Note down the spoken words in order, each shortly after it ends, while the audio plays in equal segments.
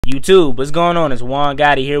YouTube, what's going on? It's Juan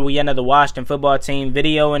Gotti here with another Washington football team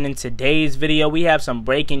video, and in today's video we have some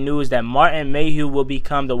breaking news that Martin Mayhew will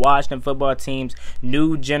become the Washington football team's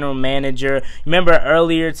new general manager. Remember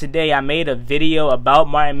earlier today I made a video about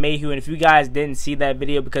Martin Mayhew, and if you guys didn't see that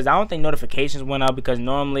video, because I don't think notifications went out, because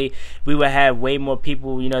normally we would have way more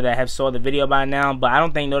people that have saw the video by now, but I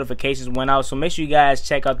don't think notifications went out. So make sure you guys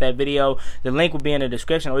check out that video. The link will be in the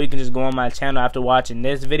description, or you can just go on my channel after watching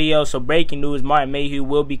this video. So breaking news, Martin Mayhew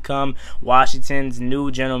will become Washington's new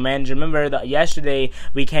general manager. Remember yesterday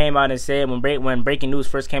we came out and said when breaking news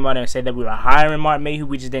first came out and said that we were hiring Martin Mayhew,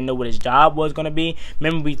 we just didn't know what his job was going to be.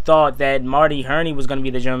 Remember, we thought that Hurney was going to be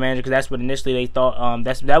the general manager, because that's what initially they thought.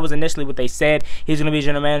 That was initially what they said. He's going to be a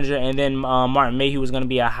general manager, and then Martin Mayhew was going to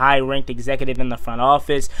be a high-ranked executive in the front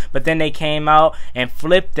office. But then they came out and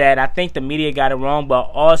flipped that. I think the media got it wrong, but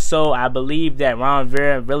also I believe that Ron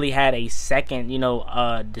Rivera really had a second,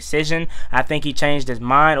 decision. I think he changed his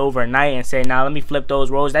mind overnight and said, "Now let me flip those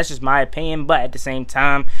roles." That's just my opinion, but at the same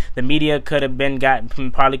time, the media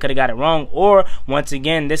probably could have got it wrong, or once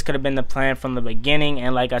again, this could have been the plan from the beginning,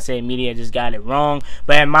 and like I said, media just got it wrong.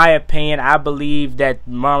 But in my opinion, I believe that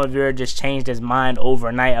Ron Rivera just changed his mind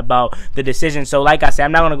overnight about the decision. So like I said,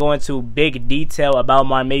 I'm not going to go into big detail about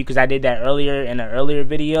Martin Mayhew, because I did that earlier in an earlier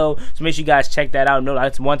video, so make sure you guys check that out.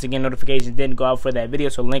 Once again, notifications didn't go out for that video,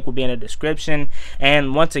 so link will be in the description.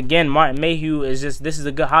 And once again, Martin Mayhew this is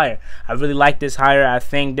a good hire. I really like this hire. I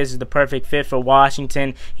think this is the perfect fit for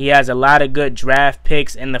Washington. He has a lot of good draft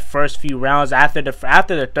picks in the first few rounds. After the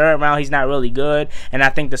third round, he's not really good, and I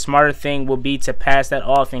think the smarter thing will be to pass that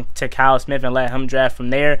off to Kyle Smith and let him draft from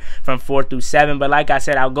there, from 4 through 7. But like I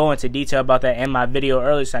said, I'll go into detail about that in my video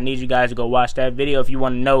earlier, so I need you guys to go watch that video if you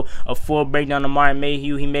want to know a full breakdown of Martin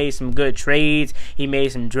Mayhew. He made some good trades. He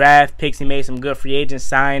made some draft picks. He made some good free agent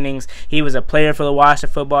signings. He was a player for the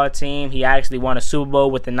Washington football team. He actually won a Super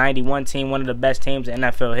Bowl with the 91 team, one of the best teams in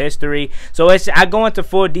NFL history. So I go into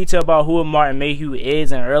full detail about who Martin Mayhew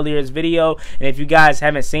is in earlier's video, and if you guys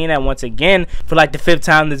haven't seen that, once again, for like the 5th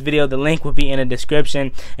time in this video, the link will be in the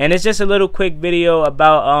description. And it's just a little quick video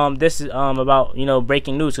about about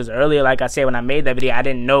breaking news, because earlier, like I said, when I made that video, I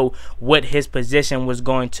didn't know what his position was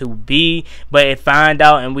going to be, but it found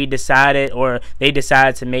out, and they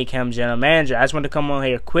decided to make him general manager. I just want to come on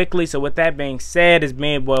here quickly. So with that being said, it's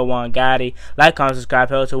me, boy Juan Gotti. Like, comment, subscribe,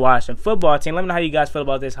 help to Washington football team. Let me know how you guys feel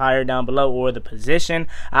about this hire down below, or the position.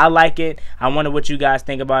 I like it. I wonder what you guys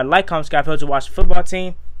think about it. Like, comment, subscribe, help to Washington football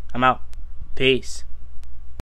team. I'm out. Peace.